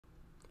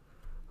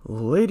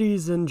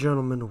Ladies and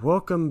gentlemen,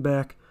 welcome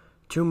back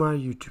to my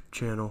YouTube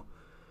channel.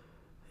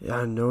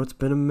 I know it's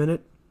been a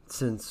minute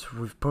since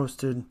we've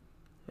posted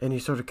any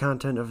sort of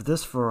content of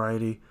this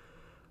variety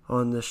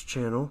on this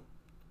channel.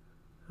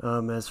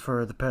 As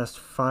for the past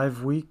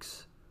 5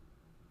 weeks,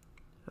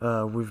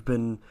 we've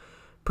been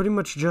pretty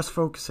much just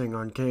focusing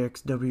on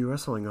KXW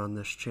Wrestling on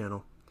this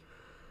channel.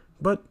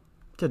 But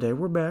today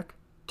we're back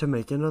to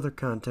make another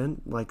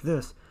content like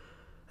this,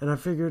 and I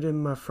figured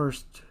in my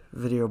first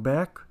video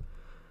back,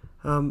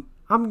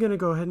 I'm going to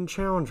go ahead and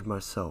challenge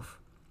myself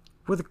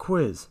with a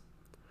quiz.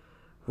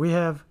 We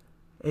have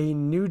a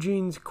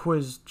Newjeans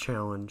quiz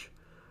challenge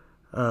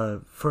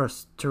for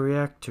us to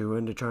react to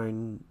and to try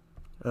and,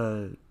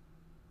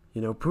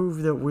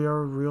 prove that we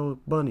are real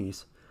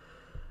bunnies.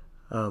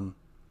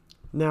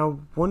 Now,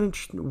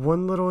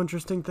 one little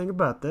interesting thing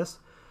about this,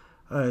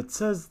 it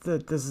says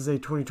that this is a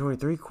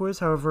 2023 quiz,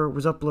 however, it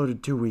was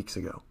uploaded 2 weeks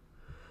ago.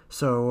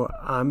 So,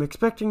 I'm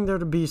expecting there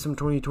to be some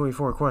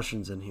 2024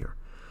 questions in here.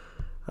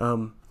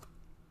 I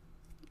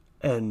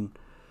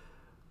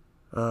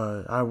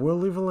will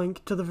leave a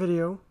link to the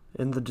video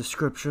in the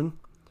description.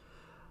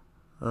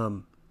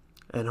 And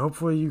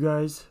hopefully you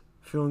guys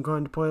feel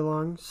inclined to play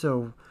along.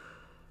 So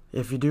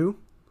if you do,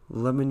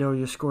 let me know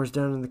your scores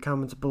down in the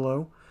comments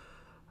below.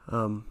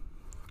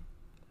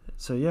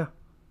 So yeah.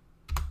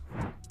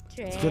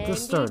 Let's get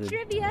this started.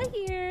 Trivia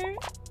here.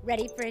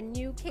 Ready for a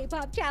new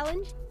K-pop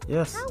challenge?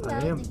 Yes, How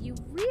I am. well do you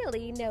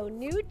really know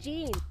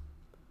Newjeans?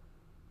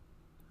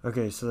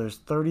 Okay, so there's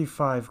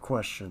 35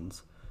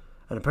 questions.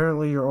 And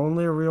apparently you're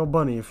only a real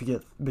bunny if you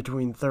get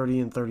between 30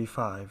 and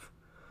 35.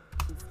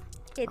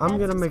 I'm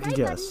going to make a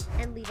guess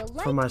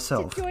for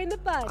myself.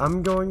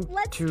 I'm going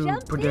to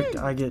predict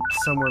I get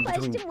somewhere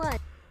between...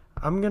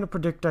 I'm going to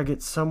predict I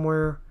get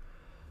somewhere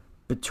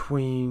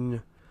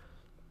between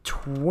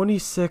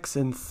 26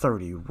 and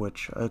 30,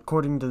 which,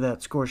 according to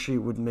that score sheet,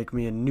 would make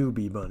me a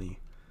newbie bunny.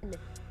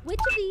 Which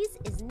of these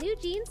is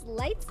Newjeans'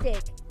 light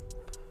stick?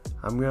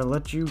 I'm going to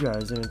let you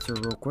guys answer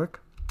real quick.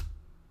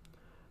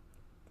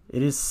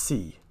 It is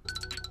C.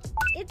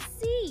 It's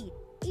C.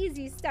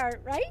 Easy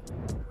start, right?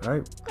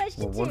 Alright.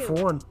 Question 2. 1 for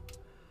 1.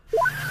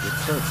 Good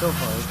start so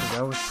far, because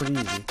that was pretty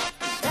easy.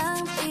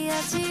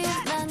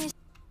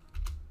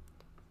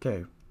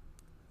 Okay.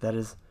 That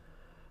is...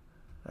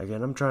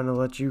 Again, I'm trying to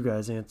let you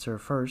guys answer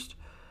first.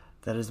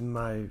 That is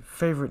my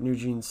favorite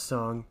Newjeans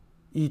song,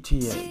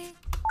 ETA.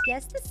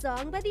 Guess the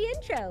song by the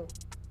intro.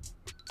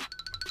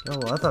 Oh,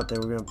 well, I thought they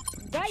were going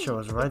to show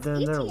us right then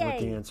and there what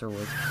the answer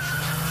was.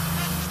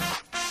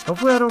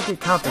 Hopefully I don't get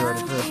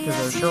copyrighted for this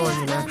because they're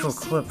showing an actual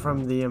clip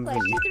from the MV.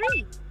 Question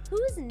 3.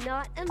 Who's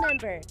not a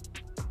member?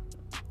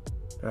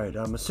 Alright,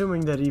 I'm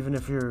assuming that even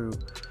if you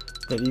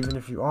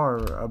are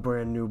a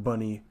brand new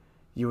bunny,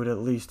 you would at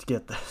least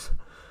get this.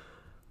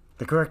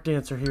 The correct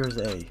answer here is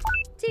A.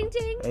 Ting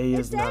ting. A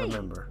is not a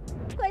member.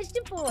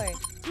 Question 4.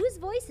 Whose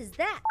voice is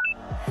that?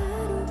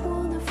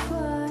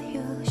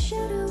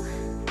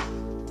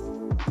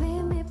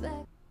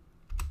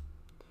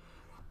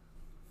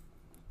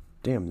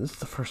 Damn, this is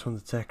the first one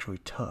that's actually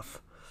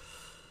tough.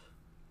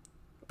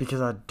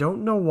 Because I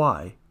don't know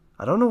why.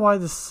 I don't know why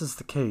this is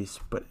the case,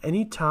 but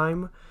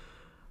anytime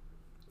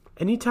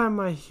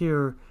I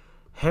hear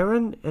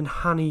Heron and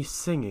Honey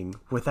singing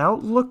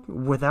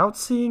without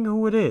seeing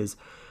who it is,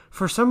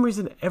 for some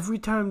reason every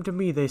time to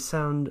me they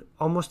sound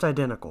almost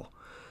identical.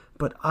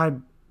 But I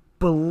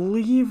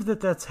believe that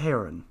that's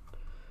Heron.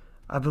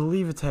 I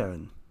believe it's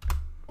Heron.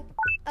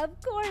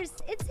 Of course,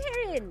 it's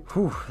Heron.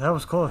 Whew, that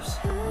was close.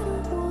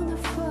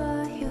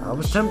 I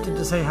was tempted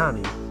to say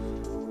honey,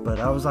 but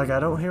I was like,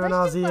 I don't hear an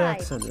Aussie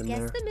accent in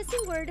there. Guess the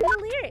missing word in the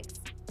lyrics.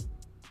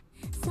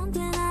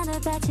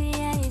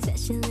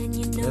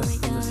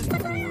 Guess the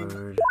missing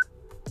word.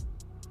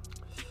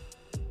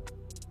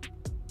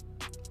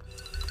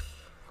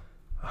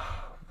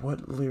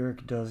 What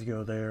lyric does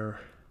go there?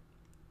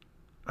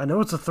 I know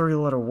it's a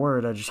 3-letter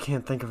word, I just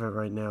can't think of it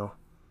right now.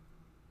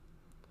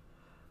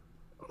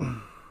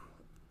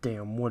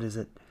 Damn, what is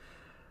it?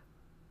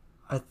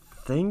 I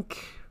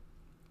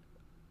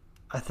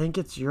think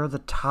it's "You're the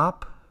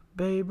top,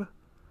 babe."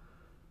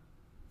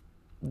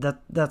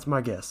 That's my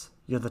guess.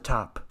 You're the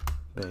top,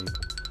 babe.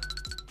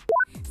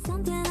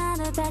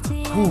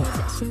 Whew,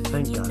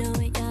 thank God.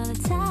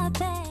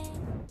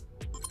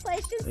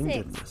 Question 6.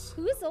 Goodness.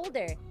 Who's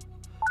older?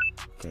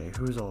 Okay,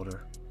 who's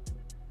older?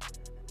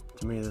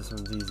 To me, this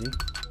one's easy.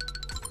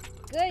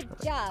 Good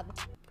job.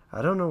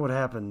 I don't know what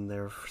happened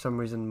there. For some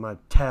reason, my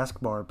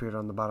taskbar appeared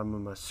on the bottom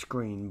of my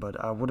screen,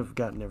 but I would have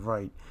gotten it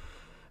right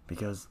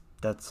because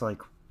that's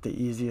like the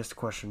easiest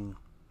question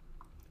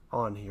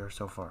on here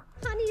so far.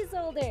 Honey's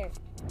older.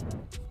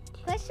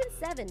 Question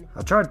 7.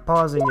 I tried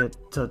pausing it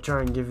to try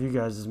and give you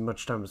guys as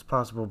much time as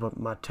possible, but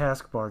my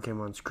taskbar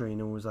came on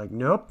screen and was like,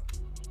 nope,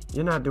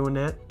 you're not doing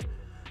that.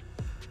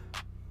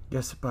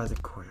 Guess it by the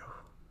coil.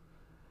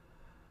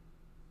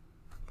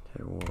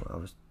 Okay, well, I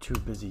was too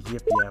busy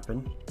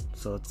yip-yapping,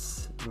 so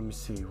let me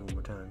see one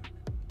more time.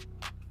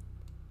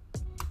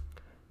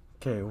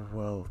 Okay,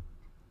 well,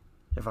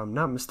 if I'm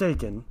not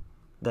mistaken,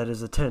 that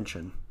is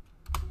attention.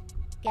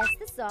 Guess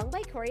the song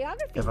by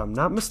choreography. If I'm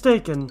not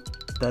mistaken,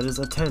 that is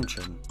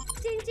Attention.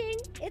 Ding ding,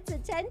 it's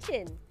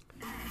Attention.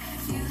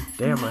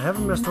 Damn, I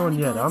haven't missed one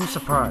yet. I'm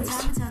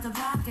surprised.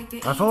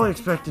 I fully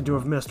expected to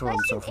have missed one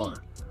so Question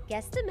far. 8.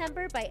 Guess the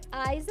member by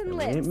eyes and We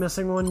lips. ain't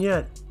missing one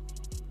yet.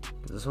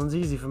 'Cause this one's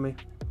easy for me.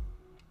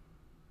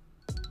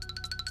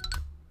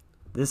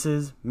 This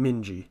is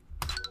Minji.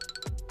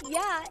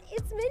 Yeah,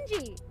 it's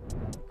Minji.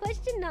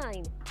 Question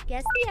 9.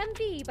 Guess the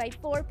MV by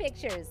 4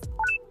 pictures.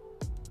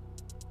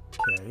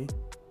 Okay.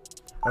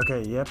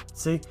 Okay, yep.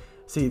 See,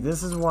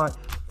 this is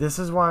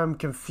why I'm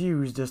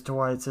confused as to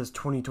why it says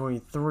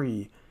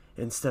 2023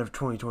 instead of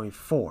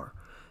 2024.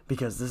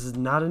 Because this is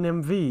not an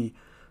MV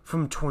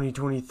from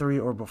 2023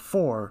 or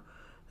before.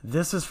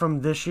 This is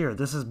from this year.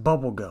 This is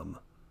Bubblegum.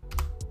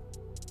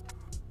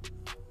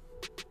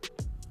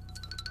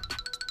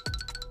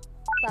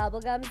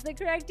 Bubblegum's the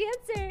correct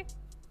answer.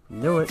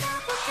 Knew it.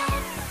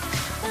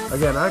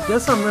 Again, I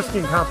guess I'm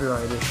risking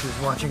copyright issues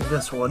watching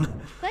this one.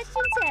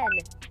 Question 10.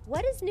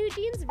 What is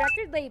Newjeans'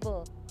 record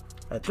label?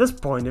 At this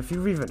point, if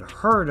you've even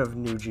heard of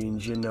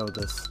Newjeans, you know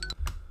this.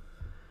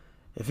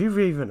 If you've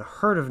even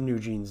heard of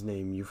Newjeans'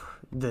 name,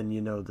 then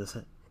you know this.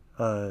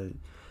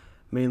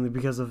 Mainly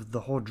because of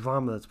the whole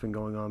drama that's been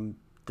going on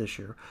this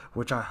year,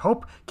 which I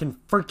hope can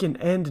freaking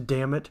end,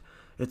 damn it.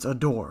 It's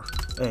Adore.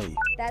 A.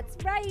 That's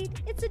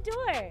right, it's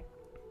Adore.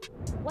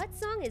 What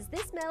song is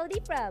this melody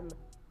from?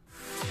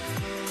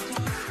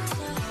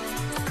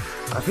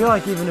 I feel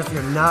like even if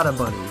you're not a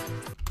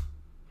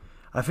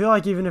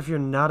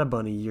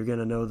bunny, you're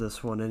gonna know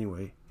this one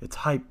anyway. It's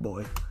Hype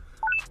Boy.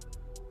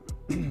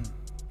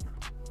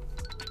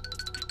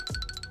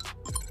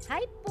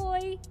 Hype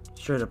Boy.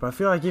 Straight up, I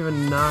feel like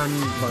even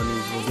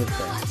non-bunnies will get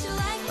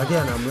that.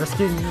 Again, I'm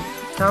risking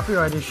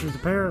copyright issues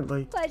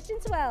apparently. Question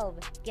 12.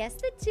 Guess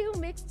the 2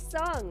 mixed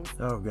songs.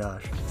 Oh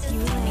gosh.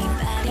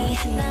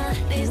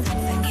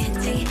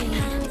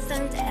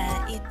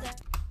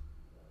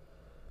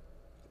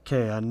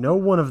 Okay, I know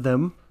one of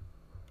them.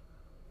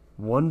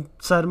 One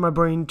side of my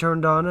brain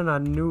turned on and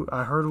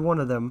I heard one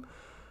of them.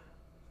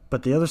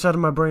 But the other side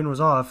of my brain was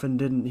off and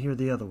didn't hear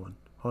the other one.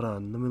 Hold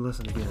on, let me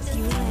listen again.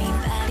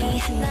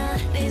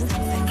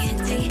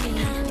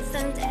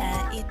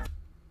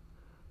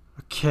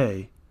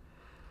 Okay.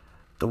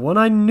 The one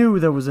I knew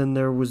that was in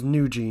there was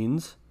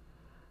Newjeans.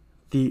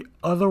 The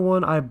other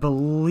one I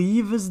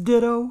believe is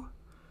Ditto.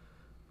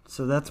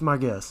 So that's my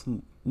guess.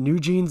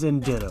 Newjeans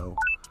and Ditto.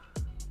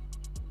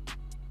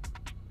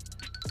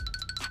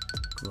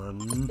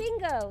 Come on.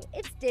 Bingo!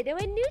 It's Ditto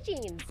and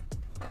Newjeans.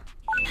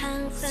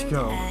 Let's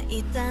go.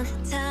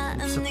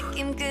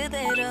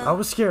 I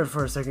was scared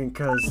for a second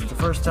because the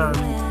first time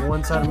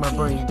one side of my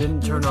brain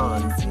didn't turn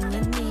on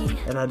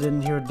and I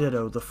didn't hear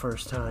Ditto the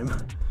first time.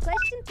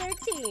 Question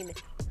 13.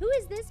 Who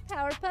is this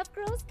Powerpuff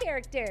Girls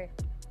character?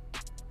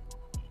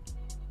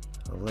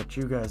 I'll let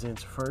you guys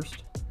answer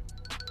first.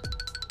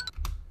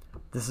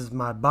 This is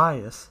my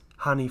bias,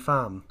 Honey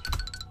Fam.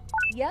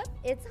 Yep,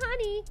 it's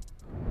Honey.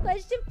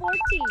 Question 14.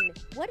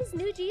 What is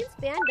Newjeans'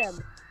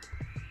 fandom?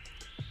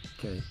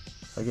 Okay,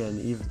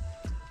 again,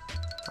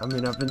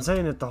 I've been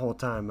saying it the whole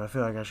time. I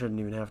feel like I shouldn't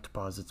even have to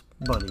pause. It's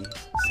Bunnie.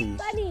 See.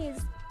 Bunnies.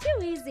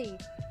 Too easy.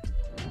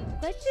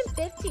 Question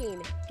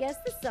 15. Guess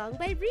the song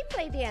by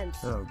Replay Dance.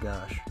 Oh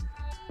gosh.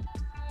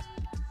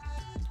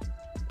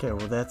 Okay,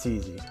 well that's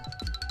easy.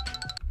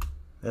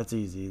 That's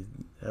easy.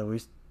 At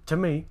least to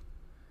me.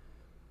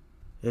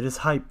 It is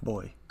Hype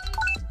Boy.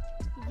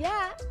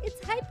 Yeah,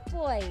 it's Hype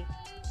Boy.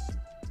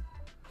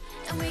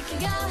 How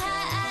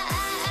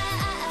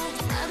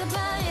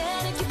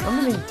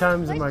many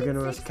times am I going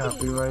to risk 16.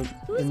 copyright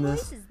Whose in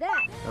this? voice is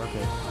that?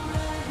 Okay.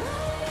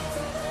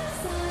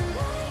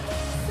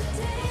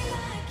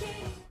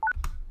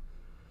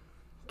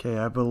 Okay,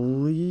 I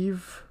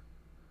believe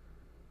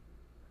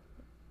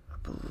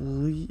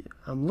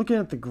I'm looking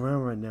at the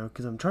ground right now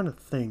because I'm trying to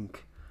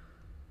think.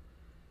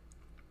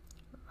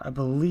 I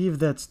believe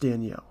that's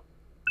Danielle.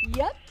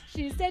 Yep,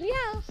 she's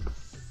Danielle.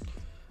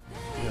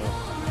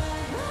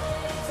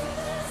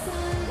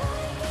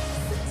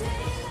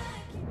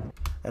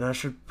 And I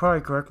should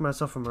probably correct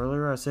myself from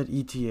earlier. I said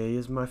ETA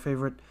is my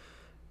favorite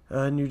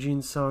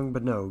Newjeans song,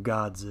 but no,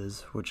 God's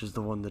is, which is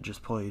the one that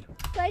just played.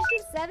 Question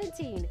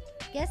 17.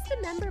 Guess the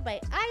member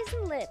by eyes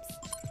and lips.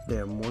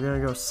 Damn, we're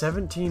gonna go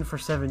 17 for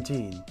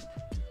 17.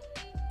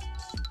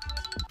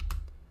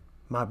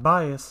 My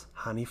bias,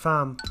 Honey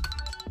Fam.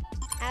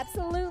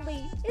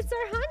 Absolutely, it's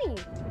our Honey.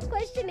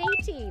 Question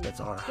 18. It's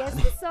our Guess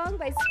Honey. the song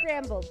by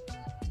Scrambled.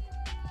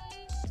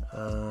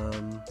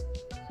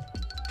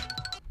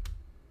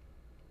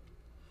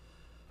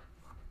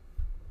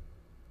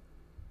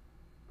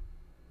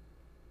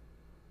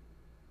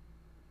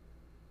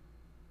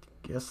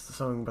 Guess the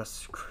song by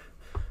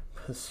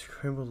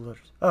Scrambled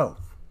Letters. Oh,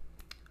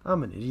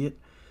 I'm an idiot.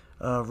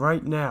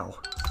 Right Now.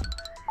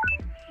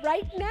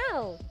 Right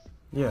Now.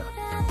 Yeah.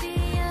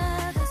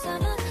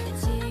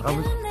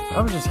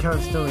 I was just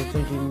constantly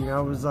thinking,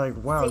 I was like,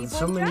 wow, Save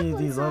so one many of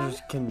Dracula these song.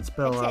 letters can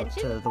spell out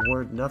Attention. the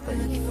word nothing.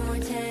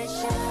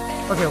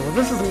 Okay, well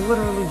this is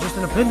literally just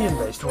an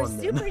opinion-based We're one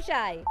then. super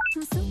shy.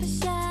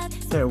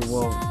 Okay,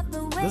 well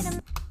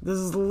this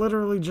is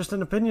literally just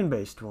an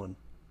opinion-based one,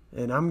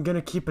 and I'm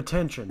gonna keep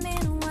attention.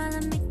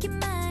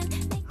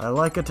 I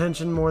like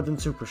attention more than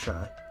super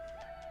shy.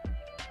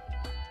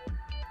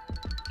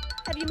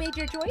 Have you made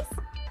your choice?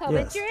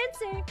 Comment Yes. your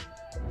answer.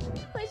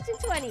 Question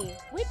 20.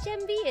 Which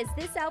MV is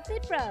this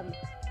outfit from?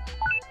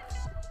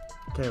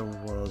 Okay,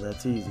 well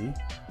that's easy.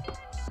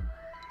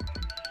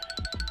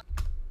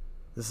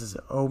 This is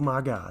Oh My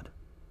God,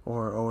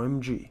 or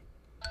OMG.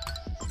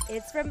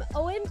 It's from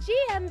OMG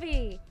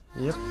MV.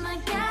 Yep.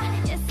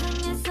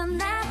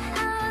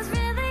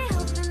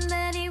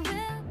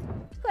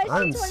 Question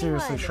I'm 21.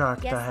 seriously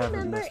shocked Guess I haven't the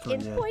number missed one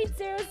in yet.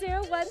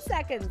 0.001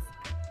 seconds.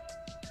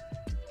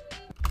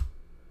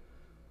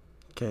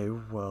 Okay,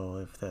 well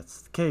if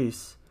that's the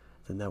case,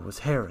 then that was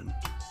Heron.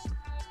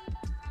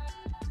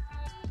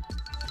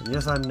 And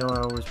yes, I know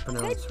I always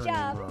pronounce Good her name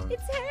job. wrong.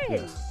 It's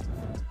Heron. Yes.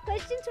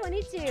 Question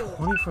 22.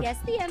 20 for, Guess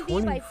the MV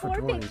 20 by for 4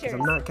 20, 'cause pictures.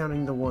 I'm not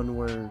counting the one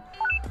where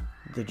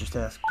they just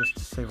ask just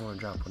to save one and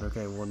drop one.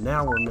 Okay, well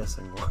now we're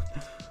missing one.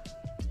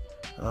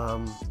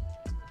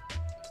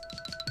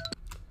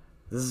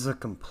 This is a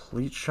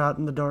complete shot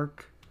in the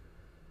dark.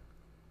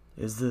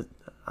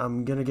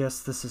 I'm gonna guess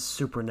this is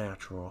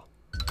Supernatural.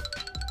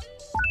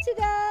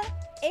 Ta-da!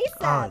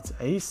 ASAP. Ah, it's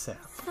ASAP.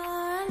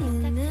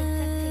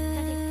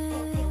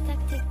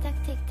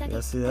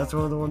 Yeah, see, that's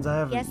one of the ones I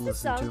haven't Guess the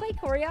listened song to. by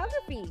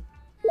choreography.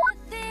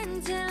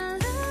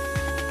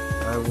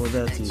 Alright, well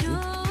that's easy.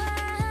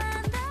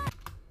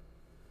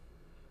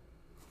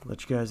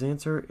 Let you guys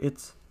answer.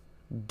 It's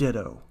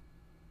Ditto.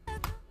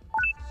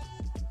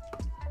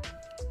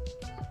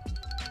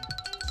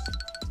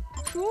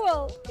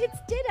 Cool. It's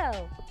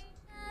Ditto.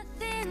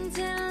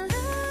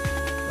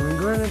 I mean,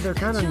 granted, they're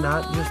kind of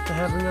not just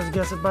having us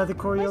guess it by the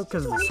choreo,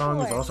 because the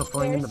song is 24. also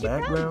playing in the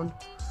Where's she from? background.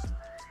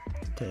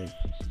 Okay,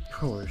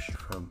 where is she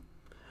from?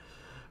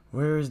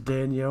 Where is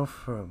Danielle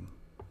from?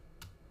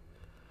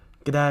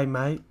 G'day,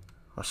 mate.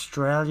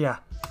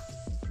 Australia.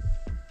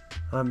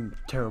 I'm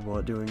terrible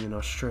at doing an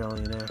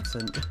Australian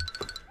accent.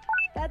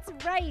 That's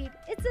right.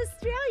 It's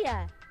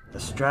Australia.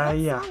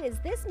 Australia. What song is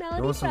this You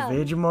melody want some from?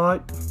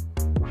 Vegemite?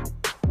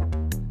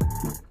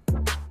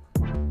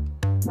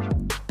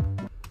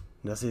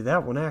 Now see,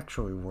 that one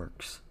actually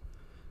works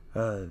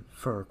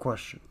for a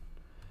question.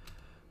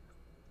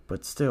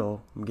 But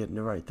still, I'm getting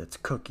it right. That's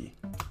Cookie.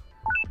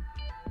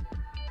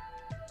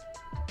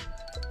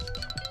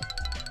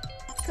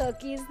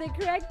 Cookie's the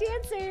correct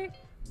answer.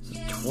 So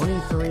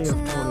 23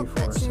 of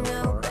 24 so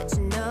far,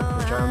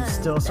 which I'm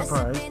still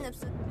surprised.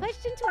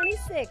 Question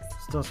 26.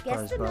 Still Guess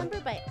surprised the by. number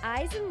by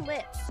eyes and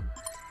lips.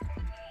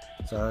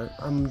 So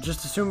I'm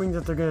just assuming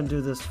that they're going to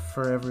do this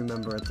for every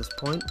member at this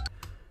point.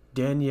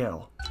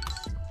 Danielle.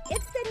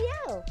 It's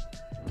Danielle.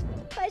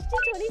 Question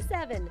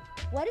 27.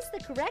 What is the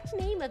correct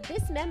name of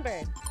this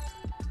member?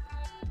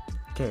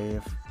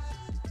 Okay,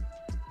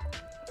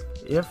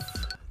 if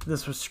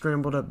this was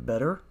scrambled up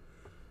better,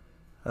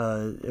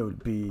 it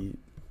would be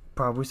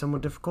probably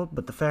somewhat difficult,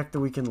 but the fact that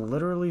we can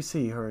literally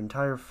see her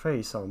entire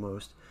face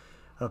almost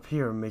up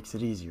here makes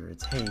it easier.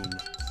 It's Hayne.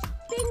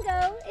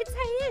 Bingo! It's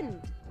Hayin.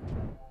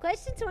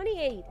 Question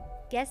 28.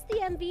 Guess the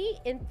MV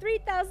in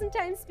 3,000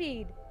 times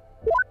speed.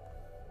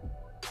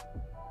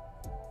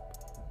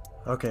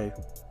 Okay,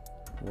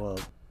 well,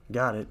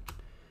 got it.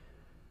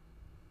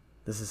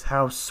 This is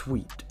How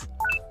Sweet.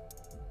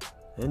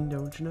 And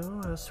don't you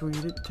know how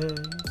sweet it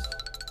tastes?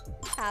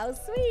 How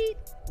sweet!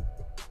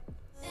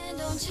 And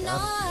don't you know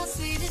how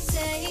sweet it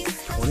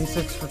tastes?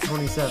 26 for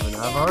 27.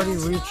 I've already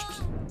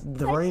reached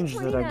the range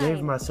that I gave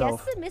 29.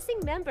 myself. Guess the missing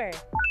member.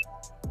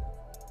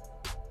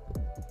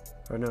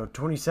 Or no,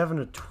 27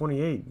 to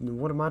 28.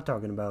 What am I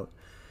talking about?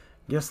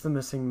 Guess the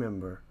missing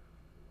member.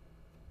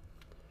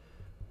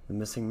 The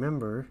missing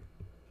member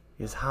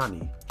is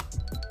Hani.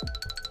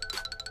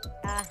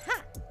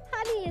 Aha!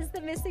 Honey is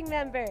the missing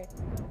member.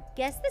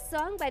 Guess the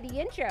song by the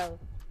intro.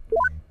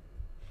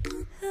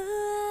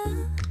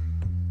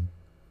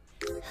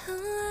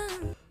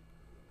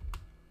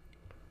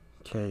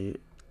 Okay.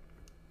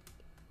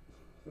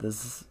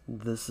 This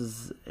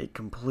is a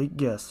complete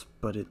guess,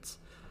 but it's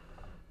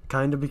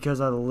kind of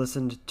because I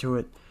listened to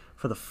it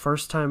for the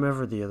first time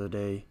ever the other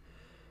day.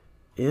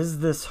 Is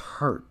this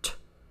Hurt?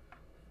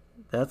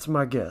 That's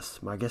my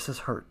guess. My guess is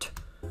Hurt.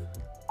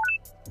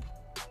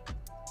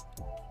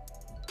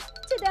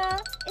 Ta-da!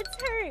 It's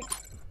Hurt.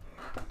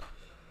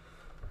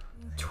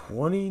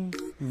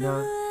 29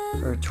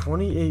 or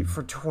 28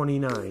 for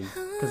 29.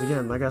 Because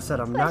again, like I said,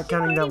 I'm not Question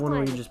counting that one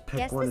where you 31. just pick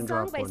Guess one the and song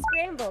drop by one.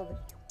 Scrambled.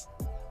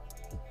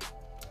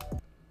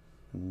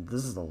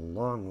 This is a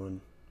long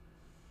one.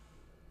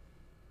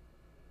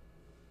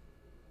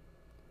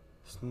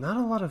 There's not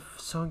a lot of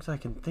songs I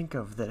can think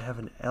of that have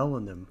an L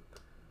in them.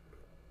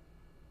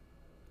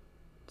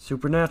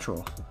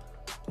 Supernatural.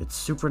 It's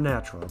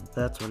Supernatural.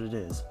 That's what it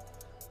is.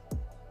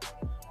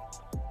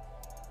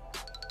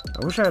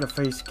 I wish I had a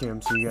face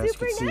cam so you guys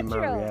could see my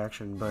Supernatural.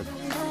 reaction, but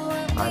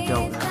I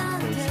don't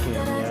have a face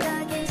cam yet.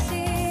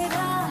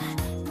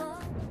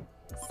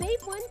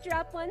 Save one, drop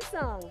drop one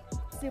song.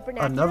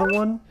 Supernatural? Another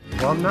one?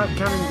 Well, I'm not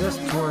counting this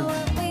towards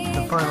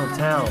the final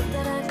tally.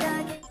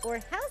 Or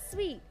How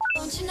Sweet?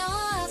 Don't you know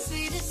how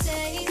sweet it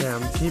tastes? Yeah,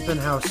 I'm keeping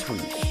How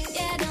Sweet.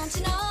 Yeah, don't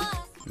you know?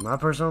 My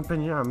personal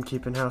opinion, I'm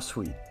keeping How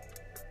Sweet.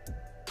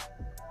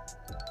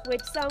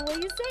 Which song will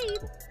you save?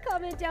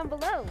 Comment down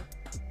below.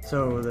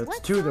 So that's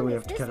What two that song we is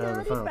have to this cut out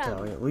of the final melody from?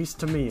 tally, at least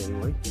to me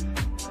anyway.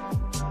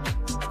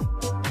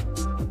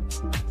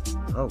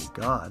 Oh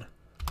God.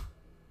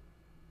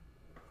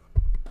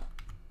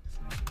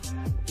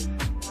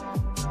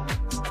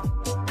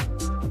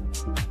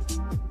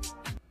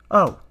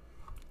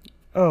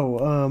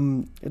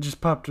 It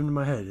just popped into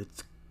my head.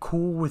 It's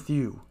Cool With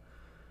You.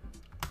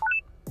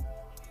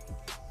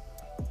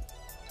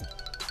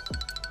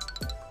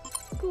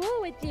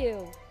 Cool With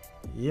You.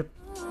 Yep.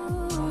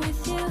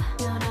 With you.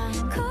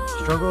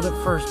 Struggled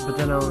at first, but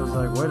then I was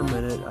like, wait a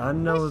minute, I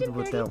know Question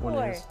what that one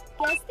 34. is.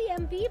 Guess the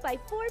MV by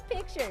 4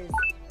 pictures.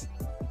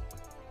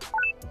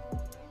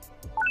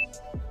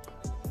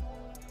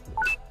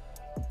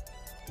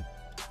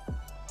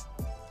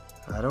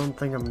 I don't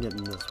think I'm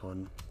getting this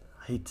one.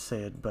 I hate to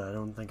say it, but I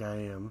don't think I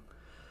am.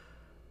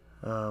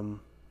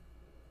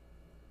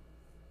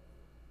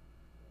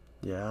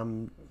 Yeah,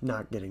 I'm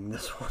not getting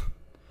this one.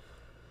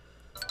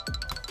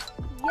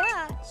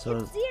 Yeah, So-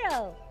 it's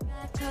 0.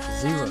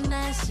 0.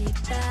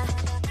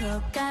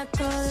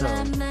 So,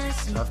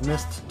 I've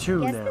missed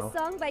 2 Guess now. the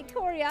song by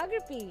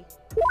choreography.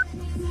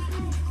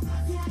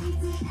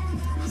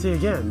 See,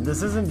 again,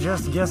 this isn't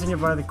just guessing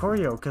it by the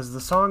choreo, because the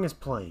song is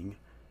playing.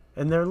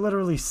 And they're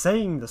literally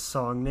saying the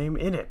song name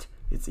in it.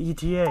 It's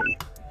ETA.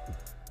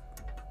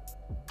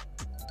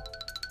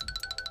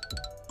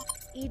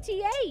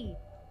 ETA.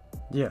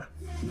 Yeah,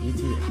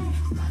 ETA.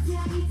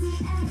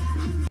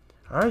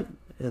 Alright,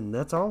 and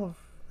that's all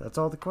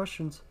the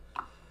questions.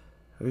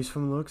 At least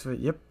from the looks of it.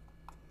 Yep,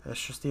 that's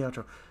just the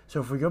outro.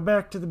 So if we go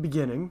back to the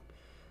beginning,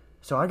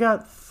 so I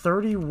got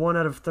 31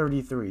 out of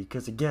 33,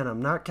 because again,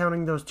 I'm not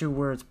counting those 2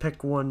 where it's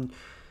pick one,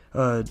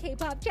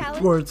 K-pop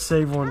challenge. where it's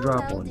save one, How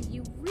drop well one. did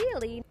you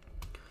really?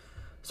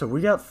 So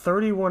we got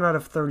 31 out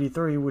of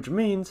 33, which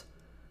means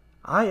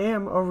I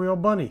am a real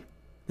bunny.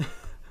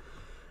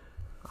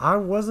 I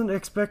wasn't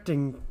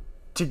expecting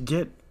to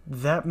get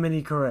that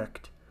many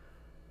correct,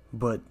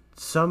 but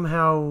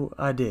somehow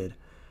I did.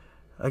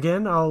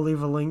 Again, I'll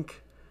leave a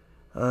link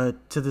to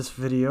this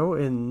video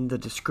in the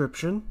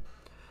description.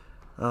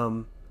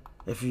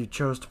 If you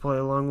chose to play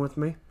along with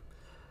me,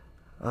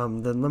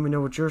 then let me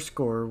know what your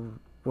score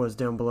was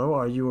down below.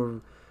 Are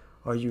you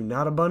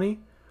not a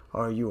bunny?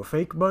 Are you a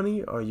fake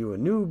bunny? Are you a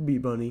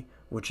newbie bunny,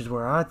 which is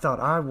where I thought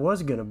I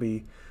was gonna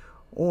be?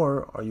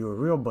 Or are you a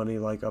real bunny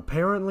like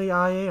apparently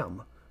I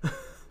am?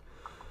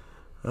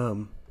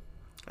 And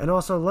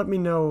also let me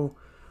know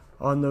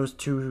on those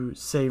 2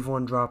 save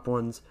one, drop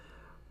ones,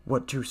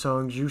 what 2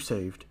 songs you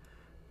saved.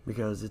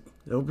 Because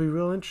it'll be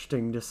real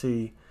interesting to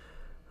see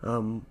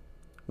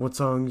what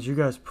songs you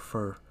guys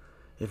prefer.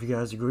 If you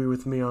guys agree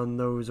with me on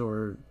those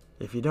or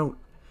if you don't.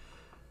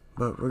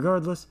 But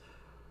regardless,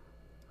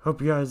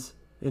 hope you guys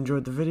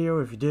enjoyed the video.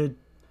 If you did,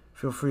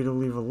 feel free to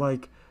leave a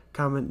like,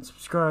 comment, and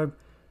subscribe.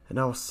 And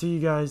I will see you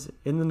guys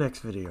in the next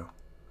video.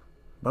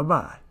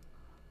 Bye-bye.